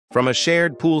From a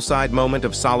shared poolside moment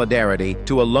of solidarity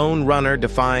to a lone runner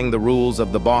defying the rules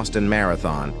of the Boston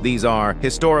Marathon, these are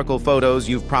historical photos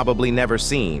you've probably never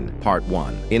seen, Part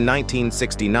 1. In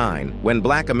 1969, when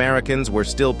Black Americans were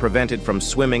still prevented from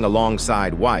swimming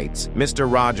alongside whites,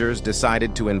 Mr. Rogers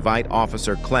decided to invite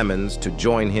Officer Clemens to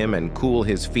join him and cool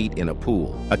his feet in a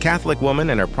pool. A Catholic woman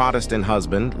and her Protestant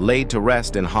husband laid to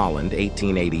rest in Holland,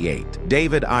 1888.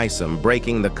 David Isom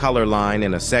breaking the color line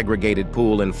in a segregated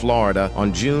pool in Florida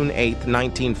on June 8,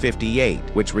 1958,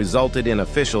 which resulted in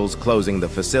officials closing the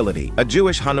facility. A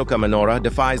Jewish Hanukkah menorah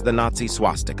defies the Nazi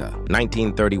swastika,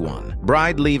 1931.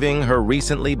 Bride leaving her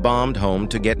recently bombed home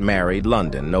to get married,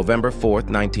 London, November 4,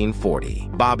 1940.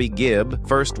 Bobbi Gibb,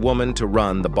 first woman to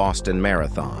run the Boston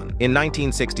Marathon. In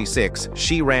 1966,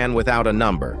 she ran without a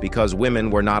number because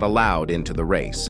women were not allowed into the race.